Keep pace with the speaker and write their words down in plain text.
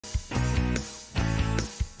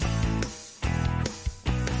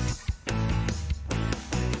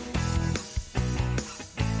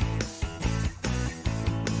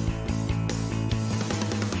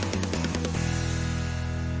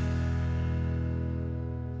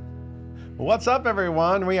What's up,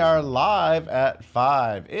 everyone? We are live at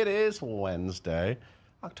 5. It is Wednesday,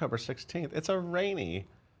 October 16th. It's a rainy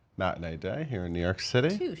matinee day here in New York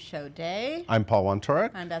City. Two-show day. I'm Paul Wontorek.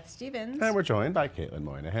 I'm Beth Stevens. And we're joined by Caitlin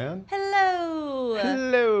Moynihan. Hello.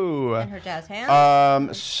 Hello. And her jazz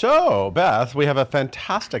hands. So, Beth, we have a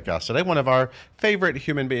fantastic guest today, one of our favorite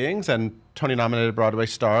human beings and Tony-nominated Broadway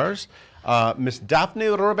stars, Miss Daphne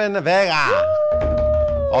Rubin-Vega.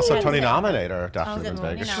 Also Tony-nominator, Daphne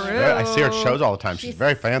Rubin-Vegas. I see her at shows all the time. She's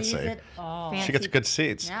very fancy. She gets good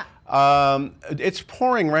seats. Yeah. It's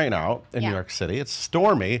pouring rain out in New York City. It's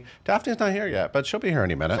stormy. Daphne's not here yet, but she'll be here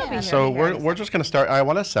any minute. So we're just going to start. I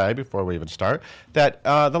want to say, before we even start, that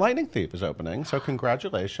The Lightning Thief is opening. So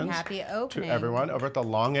congratulations to everyone over at the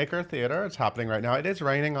Longacre Theater. It's happening right now. It is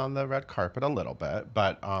raining on the red carpet a little bit,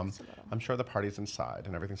 but I'm sure the party's inside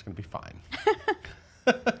and everything's going to be fine.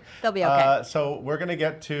 They'll be okay. So we're going to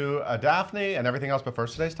get to Daphne and everything else, but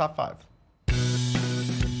first, today's top 5.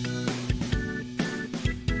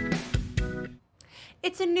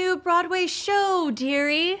 It's a new Broadway show,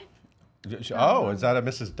 dearie. Oh, is that a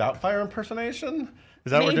Mrs. Doubtfire impersonation?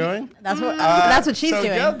 Is that what we're doing? That's what she's doing.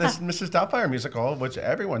 Yeah, this Mrs. Doubtfire musical, which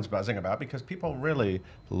everyone's buzzing about because people really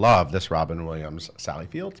love this Robin Williams, Sally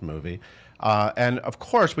Fields movie. And of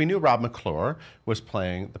course, we knew Rob McClure was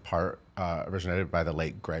playing the part originated by the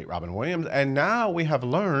late, great Robin Williams. And now we have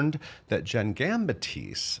learned that Jen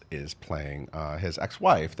Gambitise is playing his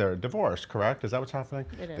ex-wife. They're divorced, correct? Is that what's happening?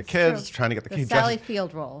 It is. The kids trying to get the Sally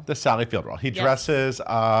Field role. The Sally Field role. He dresses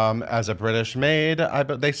as a British maid.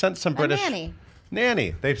 They sent some British...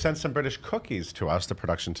 Nanny. They've sent some British cookies to us, the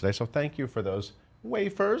production today. So thank you for those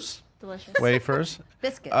wafers. Delicious. Wafers.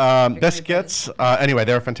 Biscuits. Biscuits. Anyway,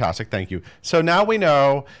 they're fantastic. Thank you. So now we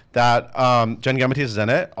know that Jen Gambitise is in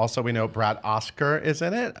it. Also, we know Brad Oscar is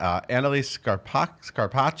in it. Annalise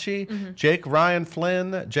Scarpacci, Jake Ryan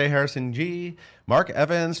Flynn, Jay Harrison G, Mark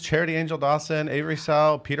Evans, Charity Angel Dawson, Avery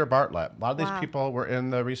Sell, Peter Bartlett. A lot of these people were in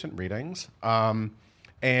the recent readings.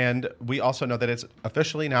 And we also know that it's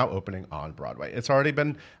officially now opening on Broadway. It's already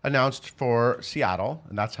been announced for Seattle,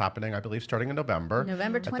 and that's happening, I believe, starting in November.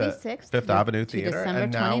 November 26th. Fifth Avenue Theater. December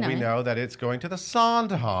and now 29th. we know that it's going to the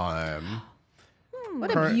Sondheim.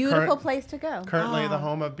 What a beautiful place to go. Currently the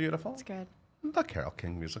home of beautiful. That's good. The Carole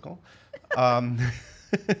King musical.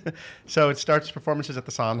 So it starts performances at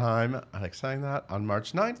the Sondheim, I like saying that, on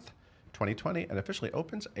March 9th, 2020, and officially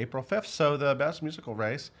opens April 5th. So the Best Musical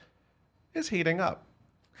race is heating up.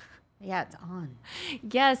 Yeah, it's on.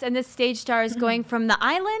 Yes, and this stage star is going from the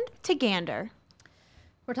island to Gander.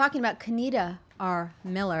 We're talking about Kenita R.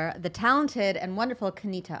 Miller, the talented and wonderful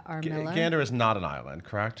Kenita R. Miller. Gander is not an island,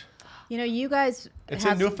 correct? You know, you guys It's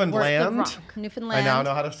have in Newfoundland. worked the rock. Newfoundland. I now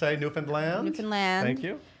know how to say Newfoundland. Newfoundland. Thank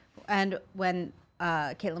you. And when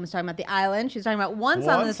Caitlin was talking about the island, she was talking about once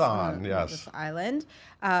on this island,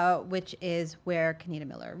 which is where Kenita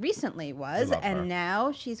Miller recently was. And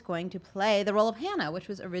now she's going to play the role of Hannah, which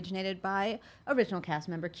was originated by original cast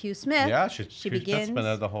member Q. Smith. Yeah, she begins. That's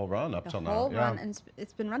been the whole run up till now. The whole run, and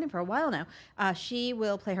it's been running for a while now. She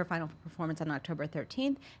will play her final performance on October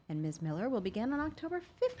 13th, and Ms. Miller will begin on October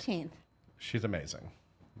 15th. She's amazing.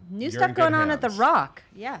 New stuff going on at the Rock.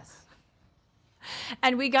 Yes.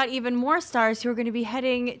 And we got even more stars who are going to be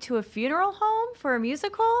heading to a funeral home for a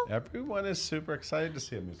musical. Everyone is super excited to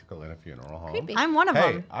see a musical in a funeral home. Creepy. I'm one of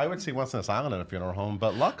them. I would see Once on This Island in a funeral home,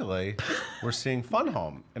 but luckily we're seeing Fun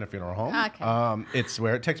Home in a funeral home. Okay. It's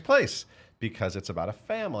where it takes place because it's about a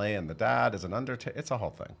family and the dad is an undertaker. It's a whole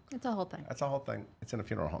thing. It's a whole thing. It's a whole thing. It's in a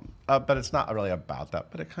funeral home. But it's not really about that,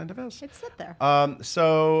 but it kind of is. It's sit there.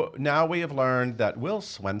 So now we have learned that Will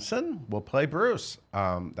Swenson will play Bruce.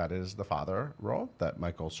 That is the father role that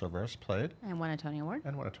Michael Cerveris played. And won a Tony Award.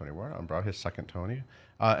 On Broadway, his second Tony.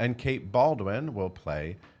 And Kate Baldwin will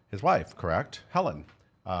play his wife, correct? Helen,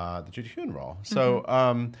 the Judy Hune role.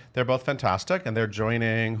 So they're both fantastic, and they're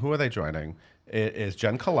joining. Who are they joining? It is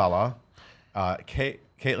Jen Colella,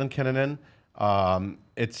 Caitlin Kinnunen. I'm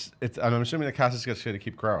assuming the cast is going to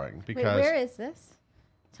keep growing because. Wait, where is this?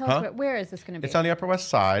 Tell us where is this going to be? It's on the Upper West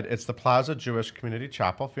Side. It's the Plaza Jewish Community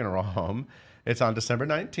Chapel Funeral Home. It's on December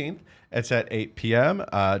 19th. It's at 8 p.m.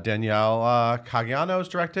 Danielle Cagliano is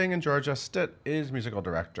directing, and Georgia Stitt is musical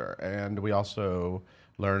director. And we also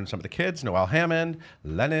learned some of the kids: Noelle Hammond,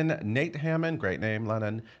 Lennon, Nate Hammond, great name,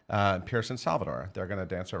 Lennon, Pearson Salvador. They're going to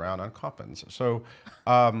dance around on coffins. So.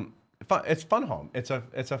 It's Fun Home. It's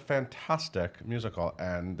a fantastic musical,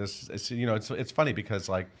 and it's funny because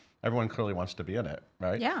like everyone clearly wants to be in it,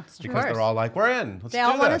 right? Yeah, because they're all like, we're in. Let's do this. They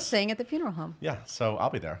all want to sing at the funeral home. Yeah, so I'll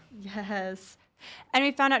be there. Yes, and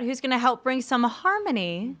we found out who's going to help bring some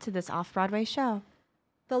harmony to this off-Broadway show.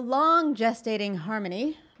 The long gestating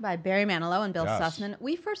harmony by Barry Manilow and Bill Yes. Sussman.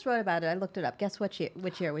 We first wrote about it. I looked it up. Guess which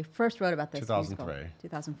year we first wrote about this 2003. musical?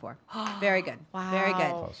 2004. Very good. Wow. Very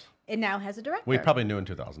good. Close. It now has a director. We probably knew in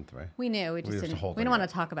 2003. We knew. We just used to didn't. hold We it don't want yet.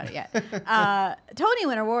 to talk about it yet. Tony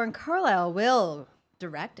winner Warren Carlyle will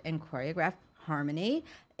direct and choreograph Harmony.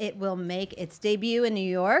 It will make its debut in New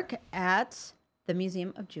York at the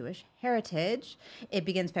Museum of Jewish Heritage. It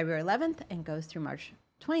begins February 11th and goes through March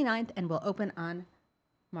 29th and will open on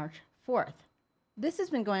March 4th. This has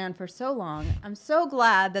been going on for so long. I'm so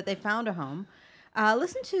glad that they found a home.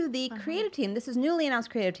 Listen to the creative team. This is newly announced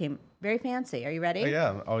creative team. Very fancy. Are you ready? Oh, yeah,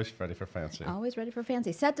 I'm always ready for fancy. Always ready for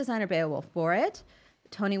fancy. Set designer Beowulf Boritt,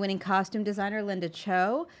 Tony-winning costume designer Linda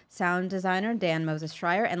Cho, sound designer Dan Moses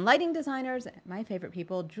Schreier, and lighting designers, my favorite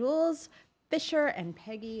people, Jules Fisher and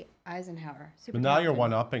Peggy Eisenhower. Super But now you're talented.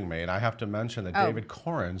 one-upping me, and I have to mention that David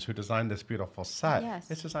Corrins, who designed this beautiful set,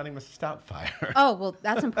 Yes. is designing Mrs. Doubtfire. Oh, well,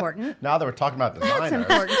 that's important. Now that we're talking about designers,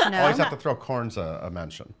 important to know. always have to throw Corns a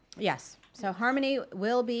mention. Yes. So Harmony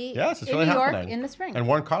will be Yes, it's in really New York happening. in the spring. And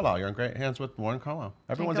Warren Carlyle, you're in great hands with Warren Carlyle.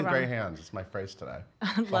 Everyone's go in great wrong. hands. It's my phrase today.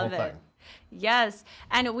 Love it. Yes.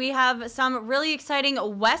 And we have some really exciting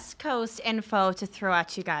West Coast info to throw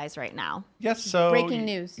at you guys right now. Yes, so Breaking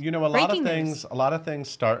news. You know, Breaking news. a lot of things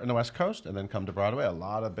start in the West Coast and then come to Broadway. A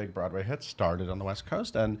lot of big Broadway hits started on the West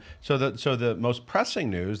Coast, and so the most pressing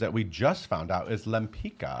news that we just found out is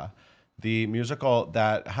Lempicka, the musical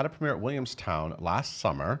that had a premiere at Williamstown last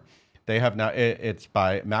summer. They have now, it's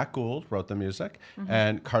by Matt Gould, wrote the music,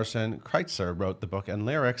 and Carson Kreitzer wrote the book and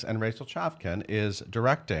lyrics, and Rachel Chavkin is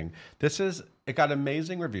directing. It got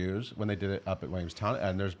amazing reviews when they did it up at Williamstown,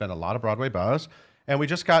 and there's been a lot of Broadway buzz. And we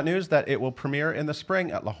just got news that it will premiere in the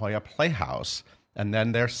spring at La Jolla Playhouse. And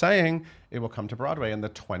then they're saying it will come to Broadway in the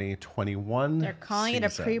 2021 They're calling it a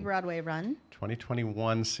season. pre-Broadway run.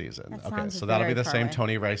 2021 season. That Okay, sounds so that'll be very the far same away.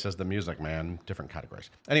 Tony race as The Music Man, different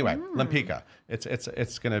categories. Anyway, Lempicka.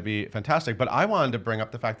 It's going to be fantastic. But I wanted to bring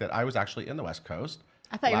up the fact that I was actually in the West Coast.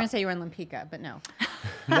 I thought you were going to say you were in Lempicka, but no.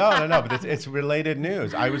 No, but it's related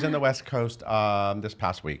news. I was in the West Coast this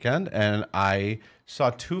past weekend, and I saw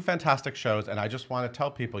two fantastic shows, and I just want to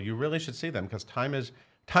tell people you really should see them because time is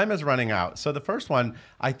running out. So the first one,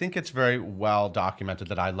 I think it's very well documented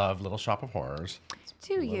that I love Little Shop of Horrors.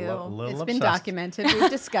 Do you? Little It's been obsessed. documented. We've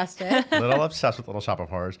discussed it. Little obsessed with Little Shop of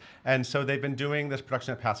Horrors. And so they've been doing this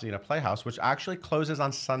production at Pasadena Playhouse, which actually closes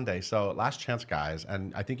on Sunday. So last chance, guys.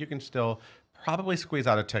 And I think you can still probably squeeze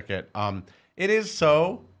out a ticket. It is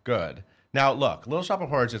so good. Now, look, Little Shop of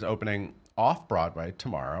Horrors is opening off-Broadway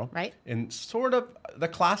tomorrow. Right. In sort of the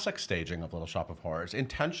classic staging of Little Shop of Horrors.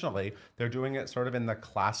 Intentionally, they're doing it sort of in the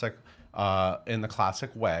classic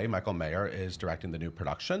way. Michael Mayer is directing the new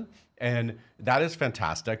production. And that is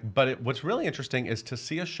fantastic. But what's really interesting is to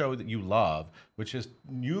see a show that you love, which is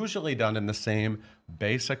usually done in the same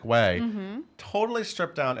basic way, totally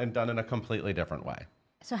stripped down and done in a completely different way.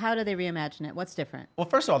 So how do they reimagine it? What's different? Well,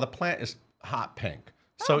 first of all, the plant is hot pink.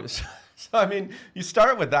 So I mean, you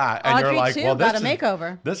start with that, and Audrey you're like, too well, got a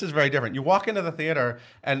makeover. This is very different. You walk into the theater,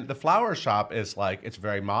 and the flower shop is like, it's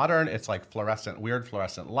very modern. It's like weird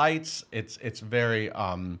fluorescent lights. It's very,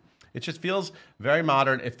 it just feels very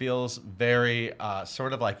modern. It feels very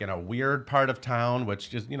sort of like in a weird part of town,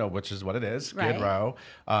 which is what it is, Skid Right. Row,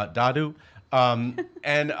 Dadu.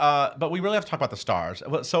 But we really have to talk about the stars.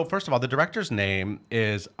 So first of all, the director's name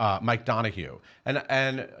is Mike Donahue,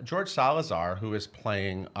 and George Salazar, who is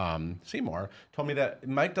playing Seymour, told me that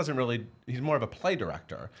Mike he's more of a play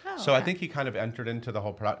director. Oh, so I okay. think he kind of entered into the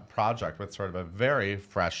whole project with sort of a very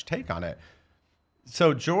fresh take on it.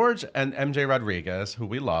 So George and MJ Rodriguez, who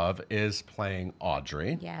we love, is playing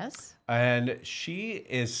Audrey. Yes. And she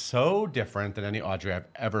is so different than any Audrey I've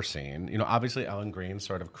ever seen. You know, obviously Ellen Greene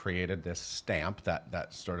sort of created this stamp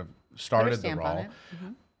that sort of started the stamp on role. it.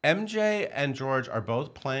 MJ and George are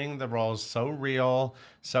both playing the roles so real,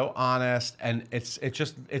 so honest, and it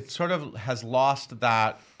sort of has lost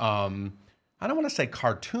that. I don't want to say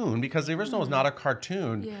cartoon because the original was not a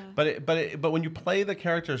cartoon, Yeah. but when you play the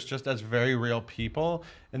characters just as very real people,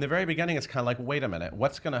 in the very beginning it's kind of like, wait a minute,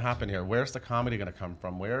 what's going to happen here? Where's the comedy going to come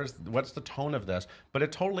from? What's the tone of this? But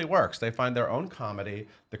it totally works. They find their own comedy.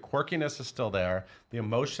 The quirkiness is still there. The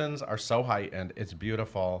emotions are so heightened. It's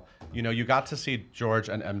beautiful. You know, you got to see George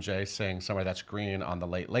and MJ sing Somewhere That's Green on the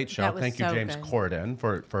Late Late Show. That was Thank you, so James good. Corden,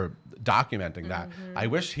 for documenting that. I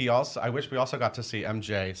wish we also got to see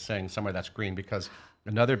MJ sing Somewhere That's Green because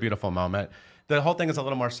another beautiful moment. The whole thing is a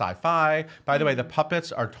little more sci-fi. By the way, the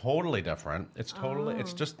puppets are totally different. It's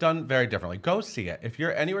just done very differently. Go see it. If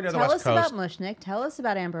you're anywhere near the Tell West us Coast. about Mushnick. Tell us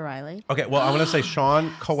about Amber Riley. Okay, well, I'm going to say Sean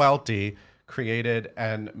Coelty created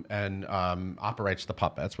and operates the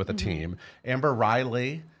puppets with a team. Amber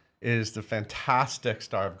Riley is the fantastic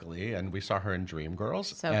star of Glee, and we saw her in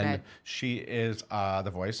Dreamgirls. So and good. she is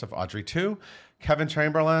the voice of Audrey 2. Kevin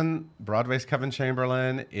Chamberlain, Broadway's Kevin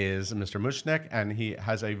Chamberlain, is Mr. Mushnick, and he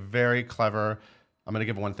has a very clever... I'm going to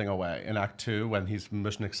give one thing away. In Act 2, when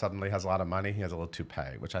Mushnick suddenly has a lot of money, he has a little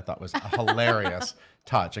toupee, which I thought was a hilarious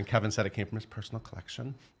touch. And Kevin said it came from his personal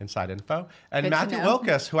collection, Inside Info. And Good Matthew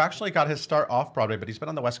Wilkes, who actually got his start off Broadway, but he's been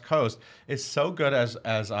on the West Coast, is so good as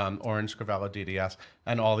Orange Scrivello DDS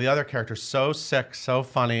and all the other characters. So sick, so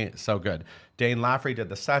funny, so good. Dane Laffrey did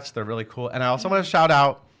the sets. They're really cool. And I also want to shout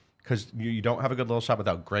out, because you don't have a good little shop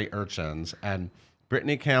without great urchins. And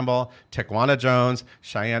Brittany Campbell, Tijuana Jones,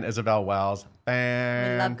 Cheyenne Isabel Wells,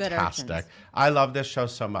 fantastic. I love this show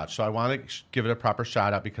so much. So I want to give it a proper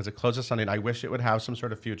shout out because it closes Sunday, and I wish it would have some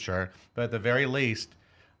sort of future. But at the very least,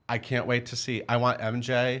 I can't wait to see. I want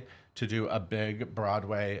MJ to do a big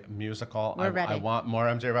Broadway musical. We're ready. I want more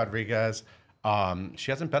MJ Rodriguez.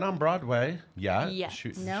 She hasn't been on Broadway yet. Yes.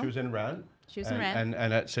 She No. was in Rent. She was in Rent.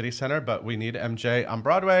 And at City Center, but we need MJ on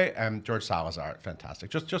Broadway and George Salazar. Fantastic.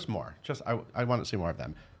 Just more. I want to see more of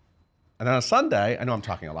them. And then on Sunday, I know I'm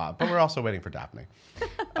talking a lot, but we're also waiting for Daphne.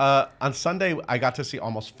 On Sunday, I got to see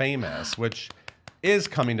Almost Famous, which is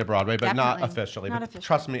coming to Broadway, but not officially. Not But officially.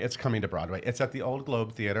 trust me, it's coming to Broadway. It's at the Old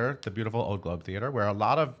Globe Theater, the beautiful Old Globe Theater, where a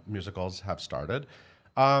lot of musicals have started.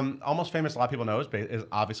 Almost Famous, a lot of people know, is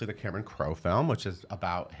obviously the Cameron Crowe film, which is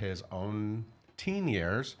about his own teen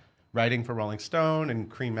years, writing for Rolling Stone and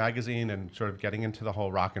Cream Magazine and sort of getting into the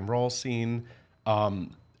whole rock and roll scene.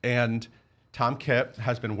 And Tom Kitt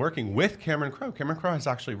has been working with Cameron Crowe. Cameron Crowe has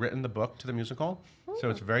actually written the book to the musical, so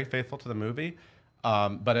it's very faithful to the movie.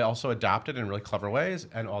 But it also adapted in really clever ways,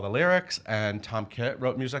 and all the lyrics, and Tom Kitt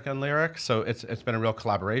wrote music and lyrics, so it's been a real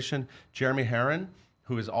collaboration. Jeremy Herron,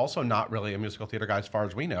 who is also not really a musical theater guy as far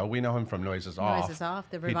as we know. We know him from Noises Off. Noises Off,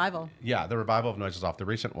 the revival. The revival of Noises Off, the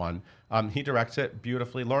recent one. He directs it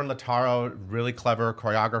beautifully. Lauren Lataro, really clever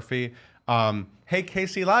choreography. Hey,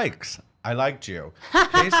 Casey Likes. I liked you.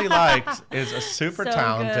 Casey Likes is a super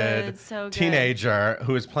talented teenager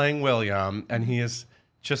who is playing William, and he is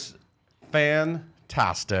just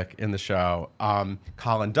fantastic in the show.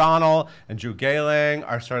 Colin Donnell and Drew Gayling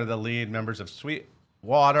are sort of the lead members of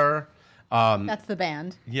Sweetwater. That's the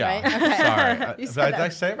band. Yeah. Right? Okay. Sorry. Did I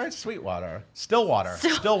say it right? Sweetwater. Stillwater.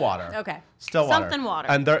 Okay. Stillwater. Something water.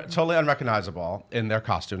 And they're totally unrecognizable in their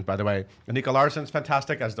costumes, by the way. Anika Larson's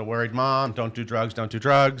fantastic as the worried mom. Don't do drugs, don't do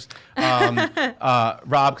drugs.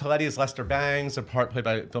 Rob Coletti is Lester Bangs, a part played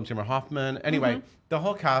by Philip Seymour Hoffman. Anyway, the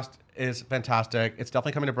whole cast is fantastic. It's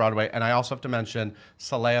definitely coming to Broadway. And I also have to mention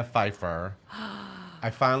Saleha Pfeiffer. I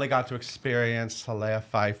finally got to experience Saleha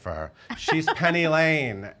Pfeiffer. She's Penny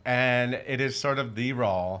Lane, and it is sort of the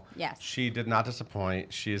role. Yes. She did not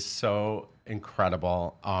disappoint. She is so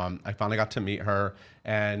incredible. I finally got to meet her,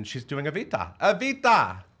 and she's doing Evita.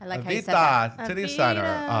 Evita! I like how you said that. Evita to the Evita.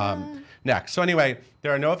 center. Next. So anyway,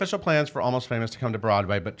 there are no official plans for Almost Famous to come to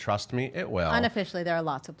Broadway, but trust me, it will. Unofficially, there are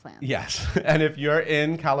lots of plans. Yes. And if you're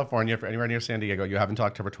in California, if you're anywhere near San Diego, you have until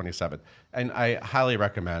October 27th. And I highly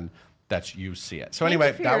recommend that you see it. So Thank anyway,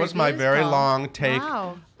 you for that your was my reviews, very Paul. long take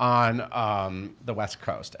Wow. on the West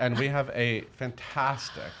Coast. And we have a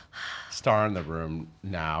fantastic star in the room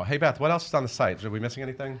now. Hey, Beth, what else is on the site? Are we missing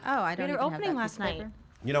anything? Oh, I We don't had even our have opening that last piece of night. paper.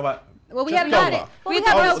 You know what? Well, we Just haven't go got it. look. Well, We we have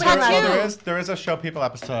have an no opening last tattoo. night. There is a Show People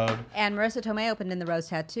episode. And Marissa Tomei opened in the Rose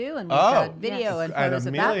Tattoo, and we've got video and photos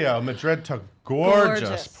of that. Emilio Madrid took gorgeous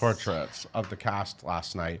Gorgeous. portraits of the cast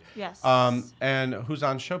last night. Yes. And who's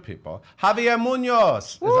on Show People? Javier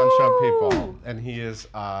Munoz is on Show People, and he is.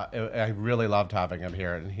 I really loved having him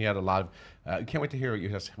here, and he had a lot of. Can't wait to hear what you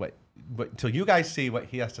have. Wait till you guys see what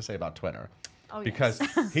he has to say about Twitter, because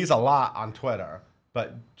he's a lot on Twitter.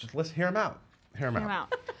 But just let's hear him out. Hear him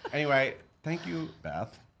out. Anyway, thank you,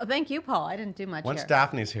 Beth. Oh, thank you, Paul. I didn't do much Once here.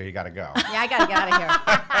 Daphne's here, you got to go. Yeah, I got to get out of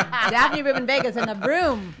here. Daphne Rubin-Vegas in the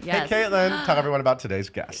room. Yes. Hey, Caitlin, tell everyone about today's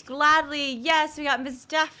guest. Gladly, yes, we got Miss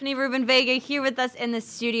Daphne Rubin-Vega here with us in the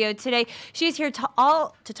studio today. She's here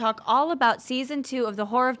to talk all about season 2 of the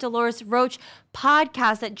Horror of Dolores Roach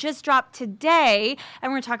podcast that just dropped today. And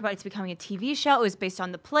we're going to talk about it's becoming a TV show. It was based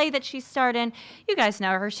on the play that she starred in. You guys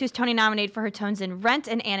know her. She was Tony nominated for her tones in Rent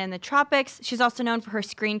and Anna in the Tropics. She's also known for her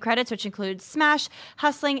screen credits, which include Smash,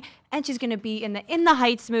 Hustling, and she's going to be in the In the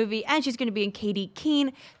Heights movie, and she's going to be in Katie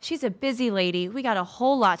Keene. She's a busy lady. We got a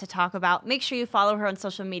whole lot to talk about. Make sure you follow her on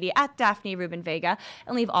social media at Daphne Rubin-Vega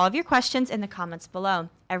and leave all of your questions in the comments below.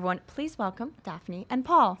 Everyone, please welcome Daphne and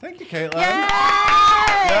Paul. Thank you, Caitlin. Yes!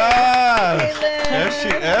 Yes! There she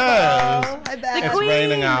is. Hi, back. It's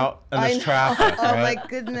raining out and there's traffic. Oh, right? my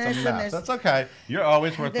goodness. It's a mess. That's okay. You're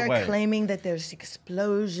always worth the wait. They're claiming that there's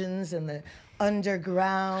explosions in the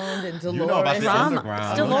underground and Dolores. You know about the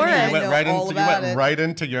underground. Dolores. You went right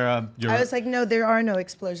into your I was like, no, there are no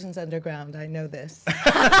explosions underground. I know this.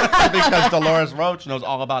 because Dolores Roach knows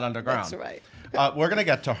all about underground. That's right. We're going to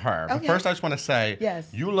get to her. Okay. But first, I just want to say, yes,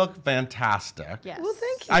 you look fantastic. Yes. Well,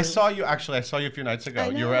 thank you. I saw you a few nights ago. I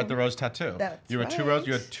You were know. at the Rose Tattoo. That's you were right.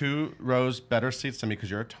 You had 2 rows better seats than me because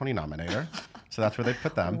you're a Tony nominator. So that's where they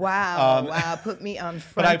put them. Wow, wow, put me on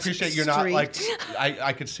front But I appreciate you're not street. like,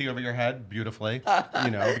 I could see over your head beautifully,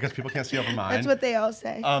 because people can't see over mine. That's what they all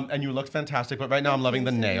say. And you look fantastic, but right now I'm loving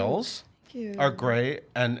the nails. Thank you. Are great,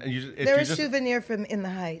 and They're a souvenir from In the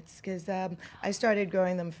Heights because I started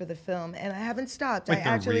growing them for the film, and I haven't stopped. Wait,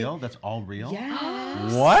 they're real? That's all real?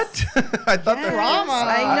 Yes. What? I thought they were.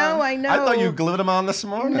 I know. I thought you glued them on this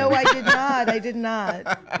morning. No, I did not. I did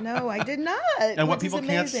not. No, I did not. And what Which is people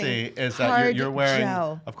can't amazing. see is that Hard you're wearing,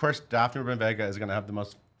 gel. of course, Daphne Rubin-Vega is going to have the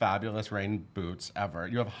most fabulous rain boots ever.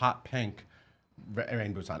 You have hot pink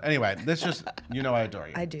rain boots on. Anyway, this just, I adore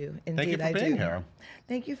you. I do. Indeed, Thank you for I being do. here.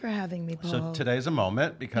 Thank you for having me, Paul. So today's a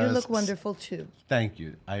moment because... You look wonderful, too. Thank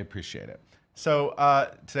you. I appreciate it. So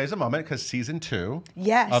today's a moment because season 2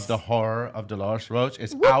 Yes. of The Horror of Dolores Roach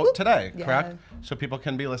is Whoop, out whoop. today, Yeah. correct? So people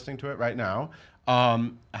can be listening to it right now.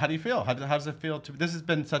 How do you feel? How does it feel? This has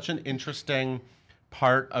been such an interesting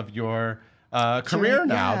part of your career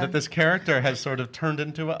now that this character has sort of turned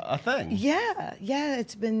into a thing. Yeah.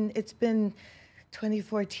 It's been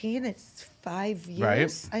 2014. It's 5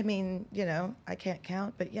 years. Right. I mean, I can't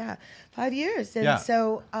count, but 5 years. And Yeah.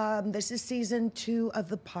 so this is season 2 of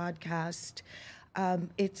the podcast.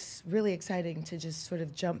 It's really exciting to just sort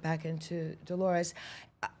of jump back into Dolores.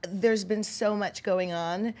 There's been so much going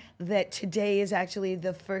on that today is actually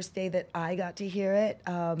the first day that I got to hear it.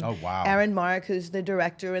 Oh, wow. Aaron Mark, who's the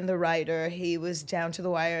director and the writer, he was down to the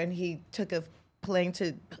wire and he took a plane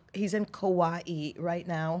he's in Kauai right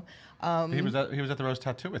now. He was at the Rose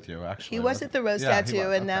Tattoo with you, actually. He was at the Rose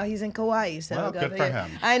Tattoo, and now he's in Kauai. So well, good for him.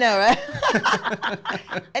 I know,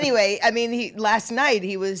 right? Anyway, I mean, last night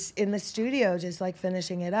he was in the studio just like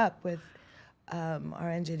finishing it up with our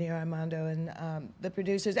engineer Armando and the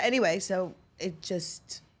producers. Anyway, so it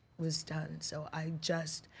just was done. So I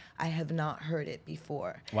have not heard it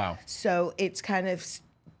before. Wow. So it's kind of,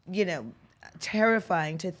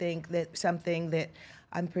 terrifying to think that something that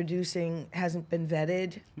I'm producing hasn't been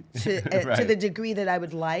vetted to Right. the degree that I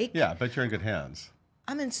would like. Yeah, but you're in good hands.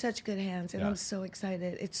 I'm in such good hands, and Yeah. I'm so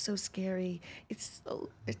excited. It's so scary. It's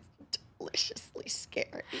deliciously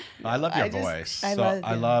scary. I love your I voice. I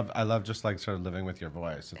love just like sort of living with your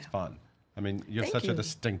voice. It's fun. I mean, you have Thank such a you.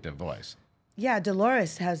 distinctive voice. Yeah,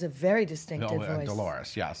 Dolores has a very distinctive voice.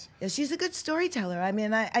 Dolores, yes. Yeah, she's a good storyteller. I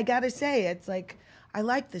mean, I gotta say, it's like I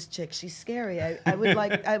like this chick. She's scary. I would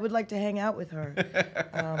like to hang out with her.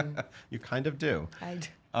 You kind of do.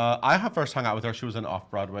 I first hung out with her. She was an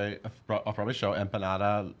off-Broadway show,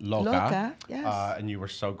 Empanada Loca. Loca, yes. And you were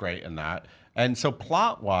so great in that. And so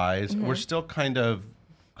plot-wise, we're still kind of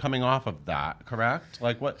coming off of that, correct?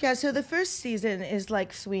 Like what? Yeah, so the first season is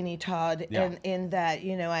like Sweeney Todd Yeah. in that,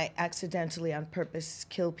 I accidentally on purpose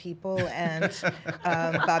kill people and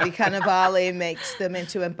Bobby Cannavale makes them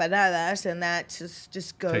into empanadas and that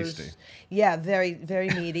just goes... Tasty. Yeah, very, very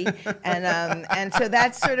meaty. And so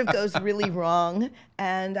that sort of goes really wrong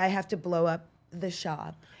and I have to blow up the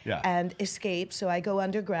shop and escape. So I go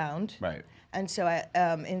underground. Right. And so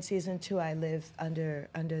in season 2, I live under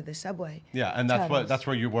the subway. Yeah, and that's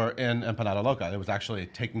where you were in Empanada Loca. It was actually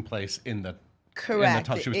taking place in the... Correct.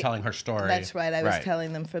 She was telling her story. That's right. I was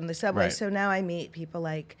telling them from the subway. Right. So now I meet people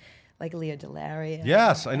like Leah DeLaria.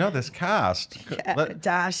 Yes, I know this cast.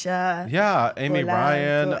 Dasha. Yeah, Amy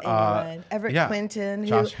Ryan. Everett Quinton.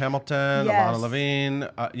 Josh Hamilton, Yes. Alana Levine.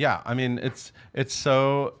 I mean, it's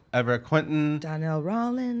so... Everett Quinton. Donnell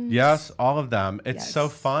Rollins. Yes, all of them. It's so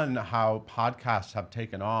Yes. fun how podcasts have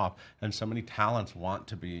taken off and so many talents want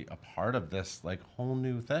to be a part of this like whole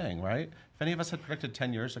new thing, right? If any of us had predicted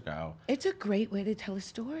 10 years ago. It's a great way to tell a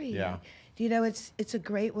story. Yeah. It's a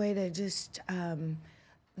great way to just...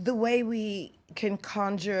 the way we can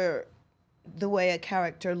conjure the way a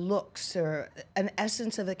character looks or an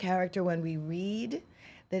essence of a character when we read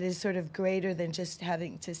that is sort of greater than just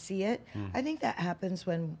having to see it. I think that happens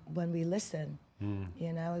when we listen.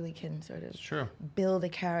 You know, we can sort of True. build a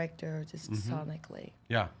character just sonically.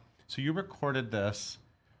 Yeah. So you recorded this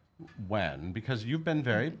when? Because you've been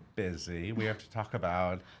very busy. We have to talk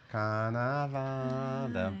about Carnaval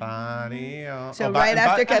de Barrio. So right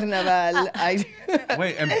after Carnaval, I...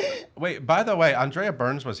 Wait. By the way, Andrea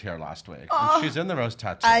Burns was here last week. And she's in the Rose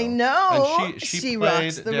Tattoo. I know. And she rocks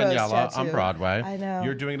played the Rose Daniela on Tattoo. Broadway. I know.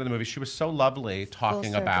 You're doing it in the movie. She was so lovely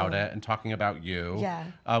talking about it and talking about you.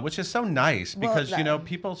 Yeah. Which is so nice because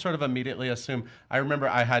people sort of immediately assume. I remember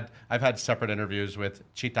I've had separate interviews with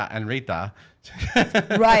Chita and Rita.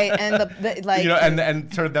 Right, and the like,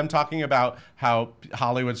 and sort of them talking about how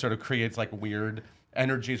Hollywood sort of creates like weird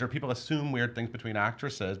energies, or people assume weird things between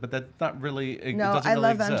actresses, but that's not really. No, I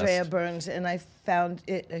love exist. Andrea Burns, and I found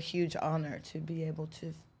it a huge honor to be able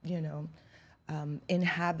to,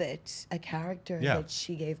 inhabit a character that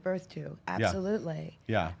she gave birth to. Absolutely.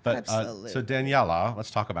 Yeah, but absolutely. So Daniela, let's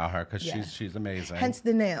talk about her because she's amazing. Hence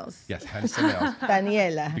the nails. Yes, hence the nails.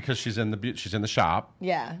 Daniela. Because she's in the shop.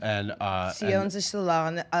 Yeah. And she owns a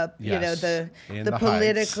salon up, the Heights.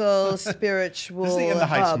 political, spiritual. This is the In the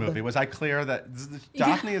Heights hub. movie. Was I clear that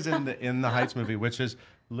Daphne is in the In the Heights movie, which is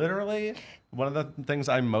literally one of the things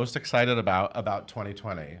I'm most excited about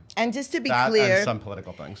 2020. And just to be that clear, and some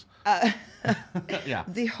political things. Yeah.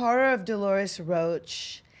 The Horror of Dolores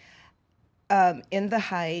Roach, In the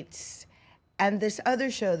Heights, and this other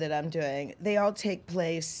show that I'm doing, they all take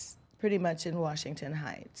place pretty much in Washington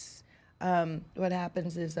Heights. What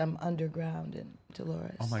happens is I'm underground in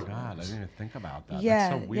Dolores. Oh my God, I didn't even think about that. Yeah,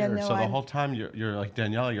 That's so weird. no, So the whole time you're like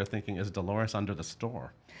Daniela, you're thinking, is Dolores under the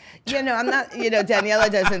store? I'm not,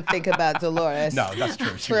 Daniela doesn't think about Dolores. No, that's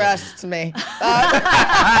true. Trust me.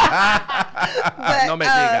 No me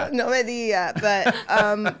diga. No me diga.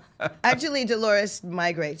 But actually, Dolores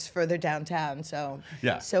migrates further downtown, so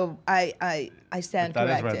So I stand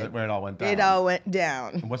corrected. That is where it all went down. It all went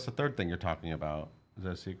down. And what's the third thing you're talking about? Is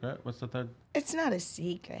that a secret? What's the third? It's not a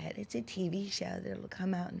secret. It's a TV show that'll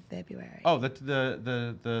come out in February. Oh,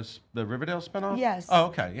 the Riverdale spinoff? Yes. Oh,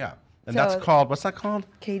 okay, yeah. And So- that's called, what's that called?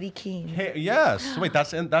 Katie Keene. Yes. So wait,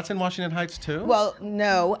 that's in Washington Heights too? Well,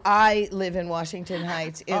 no, I live in Washington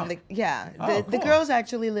Heights. The cool. girls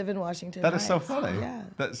actually live in Washington That Heights. is so funny.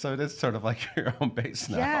 Yeah. So it is sort of like your own base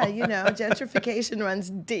now. Yeah, gentrification runs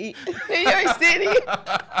deep. New York City.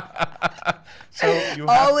 So you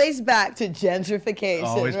have Always back to gentrification,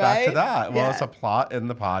 always right? back to that. Well, Yeah. it's a plot in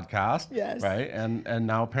the podcast. Yes. Right? And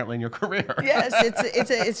now apparently in your career. Yes,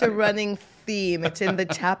 it's a running theme. It's in the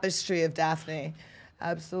tapestry of Daphne.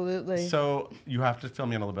 Absolutely. So you have to fill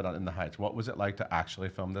me in a little bit on In the Heights. What was it like to actually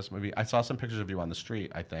film this movie? I saw some pictures of you on the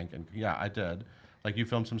street, I think, and yeah, I did. Like you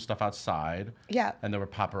filmed some stuff outside. Yeah. And there were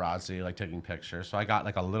paparazzi like taking pictures. So I got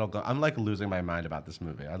like a little. I'm like losing my mind about this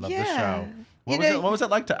movie. I love the Yeah. show. What was it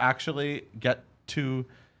like to actually get to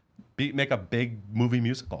make a big movie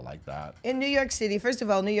musical like that? In New York City, first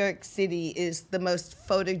of all, New York City is the most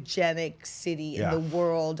photogenic city in the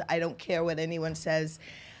world. I don't care what anyone says,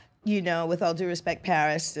 with all due respect,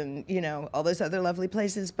 Paris and, all those other lovely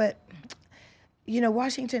places. But,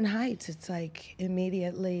 Washington Heights, it's like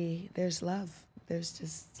immediately there's love. There's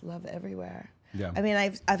just love everywhere. Yeah. I mean,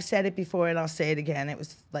 I've said it before and I'll say it again. It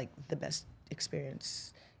was like the best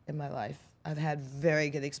experience in my life. I've had very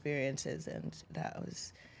good experiences, and that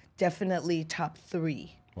was definitely top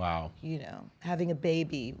 3. Wow. Having a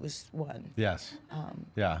baby was one. Yes.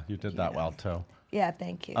 Yeah, you did that well too. Yeah,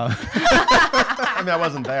 thank you. I mean, I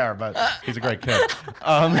wasn't there, but he's a great kid.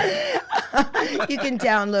 You can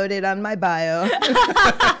download it on my bio.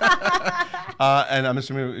 And I'm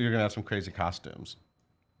assuming you're gonna have some crazy costumes.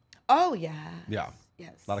 Oh yeah. Yeah.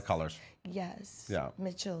 Yes. A lot of colors. Yes. Yeah.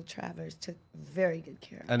 Mitchell Travers took very good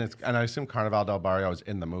care. And I assume Carnaval del Barrio is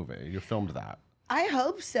in the movie. You filmed that. I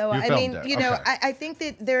hope so. You I filmed mean, it. I think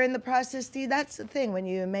that they're in the process. See, that's the thing when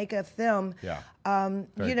you make a film. Yeah. You're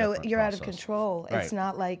different out of process. control. Right. It's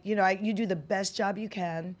not like you do the best job you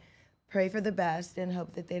can, pray for the best, and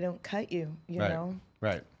hope that they don't cut you. You know.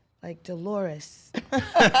 Right. Like Dolores.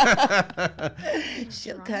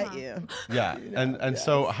 She'll cut you. Yeah. And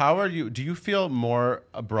so how are you? Do you feel more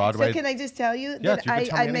Broadway? So can I just tell you Yeah, that you can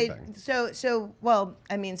tell me I made anything. well,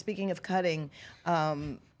 I mean, speaking of cutting,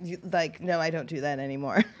 no, I don't do that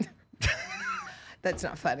anymore. That's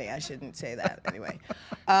not funny. I shouldn't say that anyway.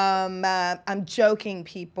 I'm joking,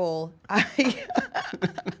 people.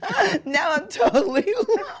 Now I'm totally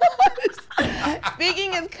lost.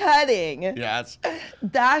 Speaking of cutting, Yes.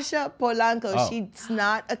 Dasha Polanco, Oh. she's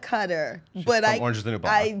not a cutter, She's but from Orange is the New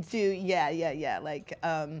Black. I do, yeah. Like,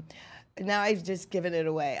 now I've just given it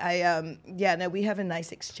away. No, we have a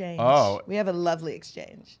nice exchange. Oh. We have a lovely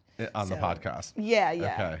exchange. On the podcast. Yeah.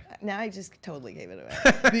 Okay. Now I just totally gave it away.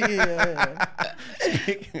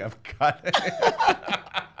 Speaking of cutting.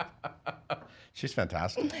 She's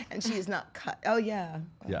fantastic. And she is not cut. Oh, yeah.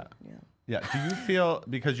 Yeah. Do you feel,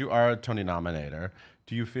 because you are a Tony nominator,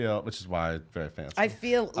 do you feel, which is why it's very fancy. I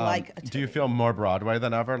feel like a Tony. Do you feel more Broadway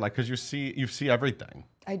than ever? Like, because you see everything.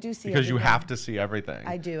 I do see because everything. you have to see everything.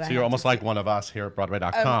 I do. So you're almost like one of us here at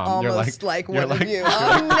Broadway.com. I'm you're almost like one of you.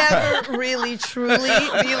 I'll never really, truly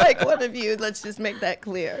be like one of you. Let's just make that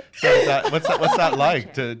clear. So what's that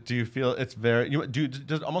like? Do you feel it's very?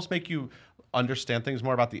 Does it almost make you understand things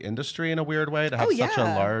more about the industry in a weird way to have such a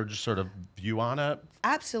large sort of view on it?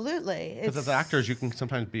 Absolutely. Because as actors, you can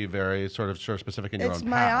sometimes be very sort of specific in your own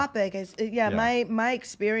path. It's myopic. My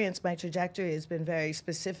experience, my trajectory has been very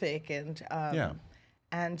specific,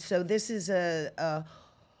 and so this is a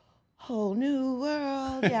whole new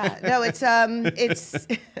world. Yeah. No, it's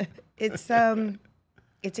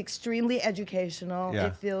extremely educational. Yeah.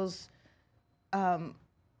 It feels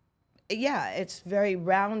it's very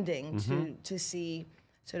rounding to see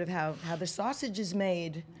sort of how the sausage is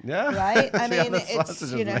made. Yeah. Right? I mean,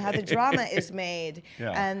 it's how the drama is made.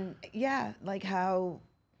 Yeah. And like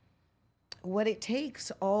what it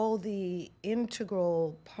takes, all the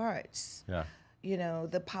integral parts. Yeah.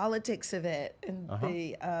 The politics of it, and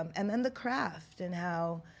and then the craft, and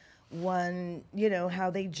how one, how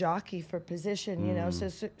they jockey for position, so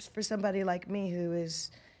for somebody like me who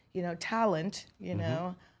is, talent,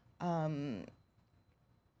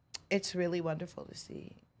 it's really wonderful to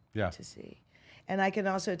see. Yeah. To see. And I can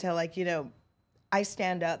also tell, I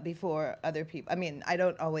stand up before other people. I mean, I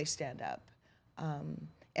don't always stand up.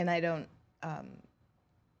 And I don't,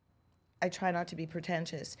 I try not to be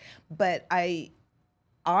pretentious, but I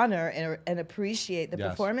honor and appreciate the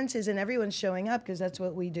performances and everyone showing up, because that's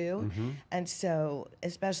what we do. And so,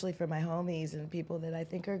 especially for my homies and people that I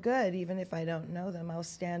think are good, even if I don't know them, I'll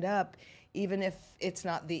stand up, even if it's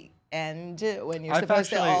not the end when you're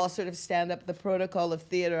supposed to all sort of stand up, the protocol of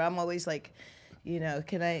theater. I'm always like, can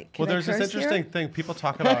I there's curse this interesting here? thing. People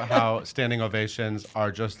talk about how standing ovations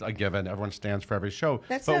are just a given. Everyone stands for every show.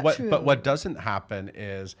 That's not true. But what doesn't happen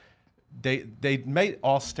is they may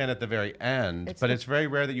all stand at the very end, but it's very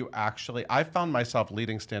rare that you actually. I found myself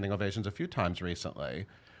leading standing ovations a few times recently.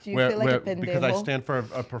 Do you feel like a pendejo? Because I stand for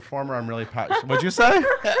a performer I'm really passionate. What'd you say?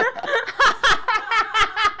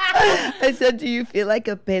 I said, do you feel like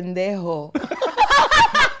a pendejo?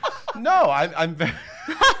 No, I'm very.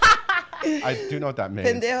 I do know what that means.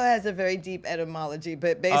 Pendejo has a very deep etymology,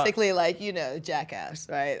 but basically, jackass,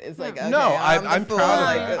 right? It's like, okay, no, I'm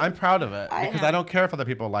proud of it. I'm proud of it because I don't care if other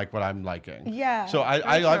people like what I'm liking. Yeah. So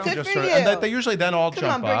I like to just sort of, and they usually then all jump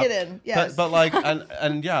up. Come on, bring it in. Yes. But like,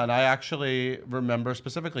 and I actually remember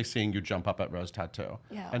specifically seeing you jump up at Rose Tattoo.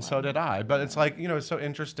 Yeah. And so did I. But it's like, it's so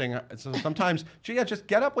interesting. So sometimes, just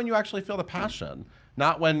get up when you actually feel the passion,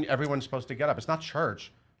 not when everyone's supposed to get up. It's not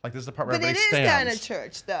church. Like, this is the part where everybody stands. But it is kind of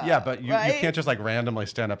church, though. Yeah, but you can't just, randomly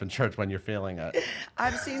stand up in church when you're feeling it.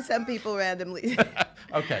 I've seen some people randomly.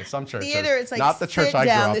 Okay, some churches. Theater, it's like, not the church I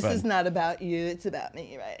grew up in. This is not about you. It's about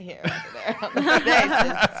me right here, over there.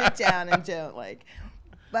 Just sit down and don't,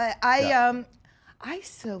 But I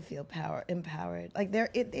so feel empowered. Like,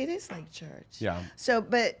 it is like church. Yeah. So,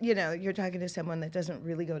 but, you're talking to someone that doesn't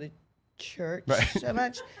really go to church so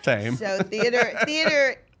much. Same. So theater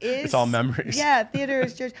is... It's all memories. Yeah, theater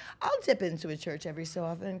is church. I'll dip into a church every so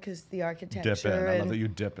often because the architecture... Dip in. I love that you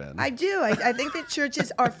dip in. I do. I think that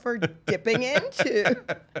churches are for dipping into.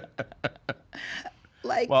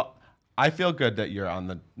 Well, I feel good that you're on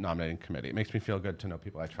the nominating committee. It makes me feel good to know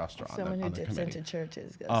people I trust are on the committee. Someone who dips into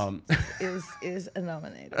churches is a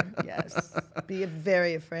nominator. Yes. Be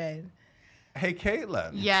very afraid. Hey,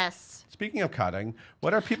 Caitlin. Yes. Speaking of cutting,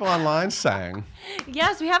 what are people online saying?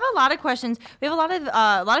 Yes, we have a lot of questions. We have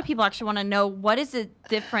a lot of people actually want to know, what is the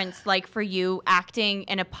difference like for you acting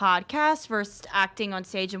in a podcast versus acting on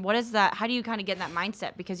stage, and what is that? How do you kind of get in that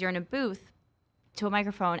mindset, because you're in a booth to a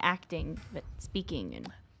microphone acting but speaking?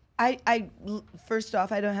 And I first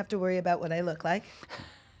off, I don't have to worry about what I look like,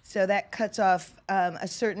 so that cuts off a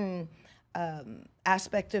certain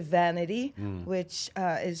aspect of vanity, which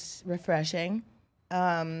is refreshing.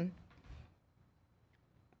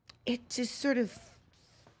 It just sort of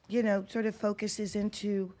focuses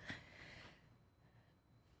into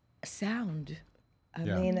sound. I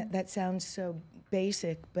mean, that sounds so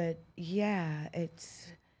basic, but yeah,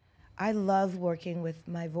 I love working with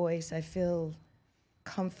my voice. I feel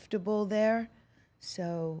comfortable there,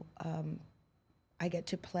 so I get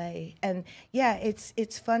to play, and yeah,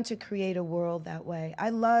 it's fun to create a world that way.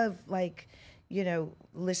 I love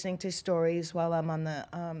listening to stories while I'm on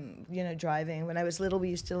the, driving. When I was little, we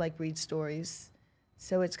used to like read stories.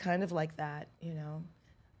 So it's kind of like that,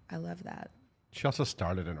 I love that. She also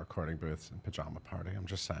started in recording booths and pajama party. I'm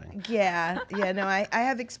just saying. Yeah. No, I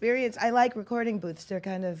have experience. I like recording booths. They're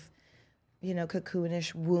kind of,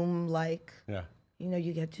 cocoonish, womb-like. Yeah.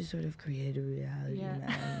 You get to sort of create a reality.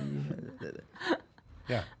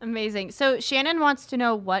 Yeah. Amazing. So Shannon wants to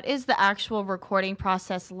know, what is the actual recording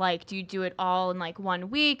process like? Do you do it all in like 1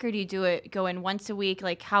 week, or do you go in once a week?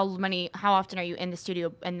 Like how often are you in the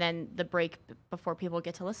studio, and then the break before people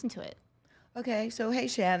get to listen to it? Okay, so hey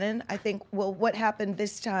Shannon, I think what happened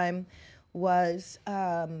this time was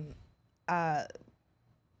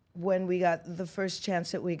when we got the first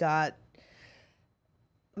chance that we got,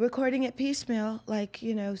 recording it piecemeal, like,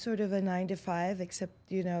 sort of a 9 to 5, except,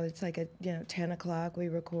 it's like 10 o'clock, we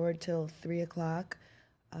record till 3 o'clock.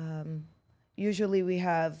 Usually we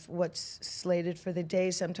have what's slated for the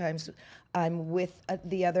day. Sometimes I'm with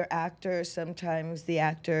the other actor. Sometimes the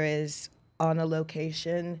actor is on a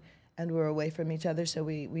location and we're away from each other, so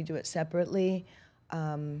we do it separately.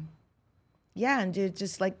 And do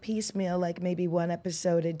just like piecemeal, like maybe 1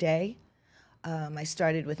 episode a day. I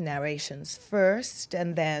started with narrations first,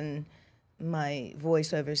 and then my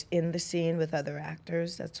voiceovers in the scene with other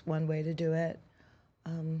actors. That's one way to do it.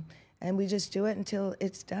 And we just do it until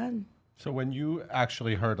it's done. So when you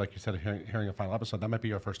actually heard, like you said, hearing a final episode, that might be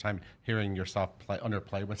your first time hearing yourself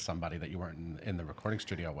play with somebody that you weren't in the recording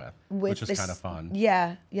studio with which is kind of fun.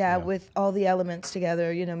 Yeah, with all the elements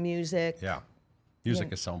together, music. Yeah. Music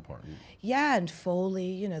is so important. Yeah, and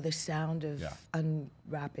Foley, the sound of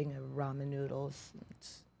unwrapping a ramen noodles.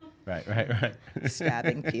 Right.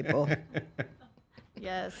 Stabbing people.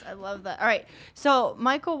 Yes, I love that. All right, so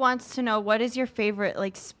Michael wants to know, what is your favorite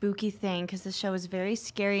like spooky thing? Because the show is very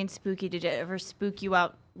scary and spooky. Did it ever spook you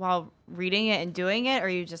out while reading it and doing it, or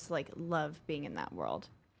you just like love being in that world?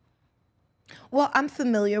 Well, I'm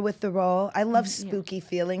familiar with the role. I love spooky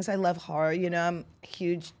feelings. I love horror. I'm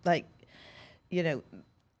huge, like,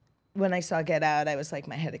 when I saw Get Out, I was like,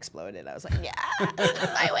 my head exploded. I was like, yeah, this is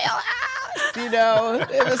my wheelhouse.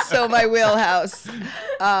 It was so my wheelhouse.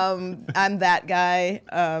 I'm that guy.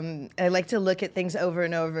 I like to look at things over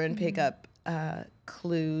and over and pick up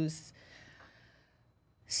clues.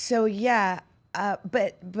 So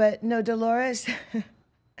but no, Dolores.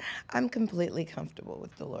 I'm completely comfortable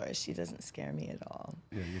with Dolores. She doesn't scare me at all.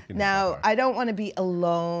 Yeah, you can now, I don't want to be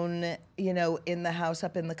alone, in the house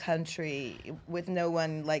up in the country with no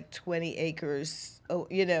one, like 20 acres, I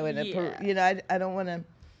don't want to.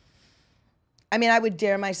 I mean, I would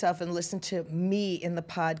dare myself and listen to me in the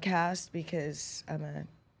podcast because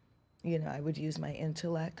I would use my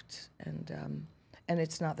intellect and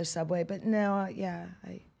it's not the subway. But no,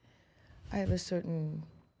 I have a certain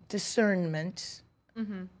discernment.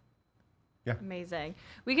 Mm-hmm. Yeah. Amazing.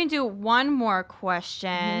 We can do one more question.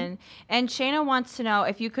 Mm-hmm. And Shayna wants to know,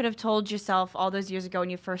 if you could have told yourself all those years ago when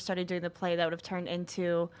you first started doing the play that would have turned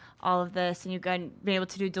into all of this, and you've been able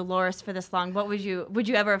to do Dolores for this long, would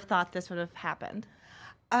you ever have thought this would have happened?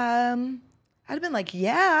 I'd have been like,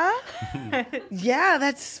 yeah, yeah,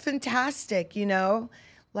 that's fantastic.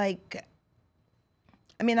 Like,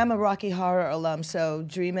 I mean, I'm a Rocky Horror alum, so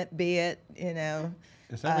dream it, be it,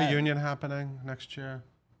 Is that reunion happening next year?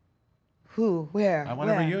 Who? Where? I want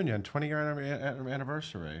a reunion, 20-year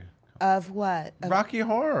anniversary. Of what? Rocky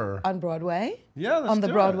Horror. On Broadway? Yeah, let's on the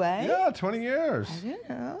do Broadway? It. Yeah, 20 years. I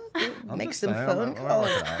don't know. Make just some saying, phone calls.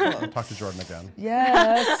 I'll talk to Jordan again.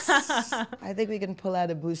 Yes. I think we can pull out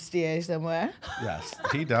a bustier somewhere. Yes,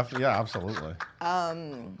 he definitely, yeah, absolutely.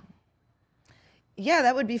 Yeah,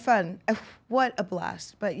 that would be fun. What a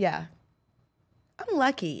blast. But yeah, I'm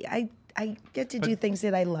lucky. I get to do things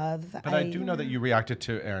that I love. But I do know that you reacted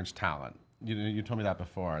to Aaron's talent. You told me that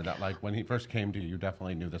before, that like when he first came to you, you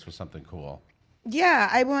definitely knew this was something cool. Yeah,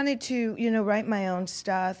 I wanted to, write my own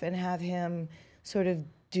stuff and have him sort of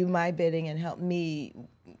do my bidding and help me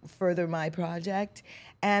further my project.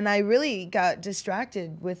 And I really got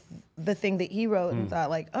distracted with the thing that he wrote and thought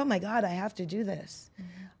like, oh my God, I have to do this.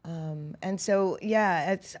 Mm-hmm. And so,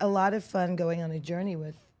 yeah, it's a lot of fun going on a journey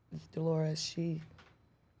with Dolores. She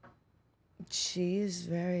is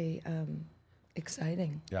very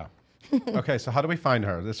exciting. Yeah. Okay, so how do we find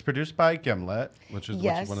her? It's produced by Gimlet, which is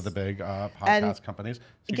one of the big podcast companies. So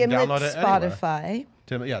you Gimlet, can download it Spotify.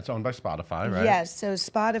 Yeah, it's owned by Spotify, right? Yes, so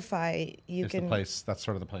Spotify, you can... The place, that's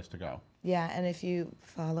sort of the place to go. Yeah, and if you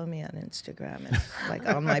follow me on Instagram, it's like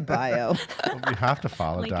on my bio. Well, you have to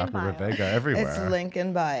follow Daphne Rubin-Vega everywhere. It's link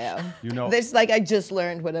in bio. You know, this like I just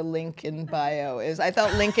learned what a link in bio is. I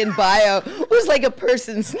thought link in bio was like a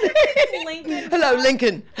person's name. Lincoln. Hello,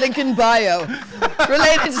 Lincoln. Lincoln bio.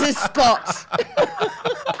 Related to Scott.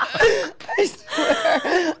 I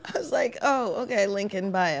swear. I was like, oh, okay, link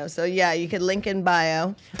in bio. So yeah, you could link in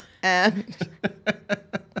bio, and.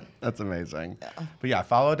 That's amazing. Yeah. But yeah,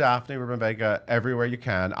 follow Daphne Rubin-Vega everywhere you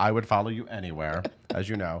can. I would follow you anywhere, as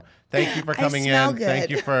you know. Thank you for coming in. Good.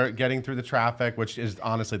 Thank you for getting through the traffic, which is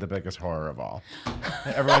honestly the biggest horror of all.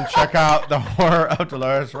 Everyone check out The Horror of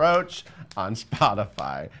Dolores Roach on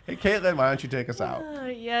Spotify. Hey, Caitlin, why don't you take us out?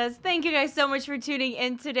 Yes. Thank you guys so much for tuning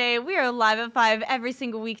in today. We are live at 5 every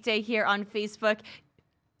single weekday here on Facebook.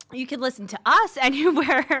 You can listen to us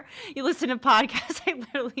anywhere you listen to podcasts. I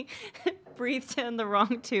literally breathed in the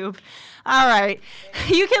wrong tube. All right.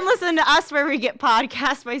 You can listen to us wherever you get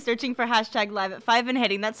podcasts by searching for #live@5 and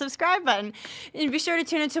hitting that subscribe button. And be sure to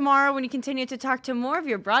tune in tomorrow when you continue to talk to more of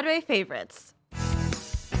your Broadway favorites.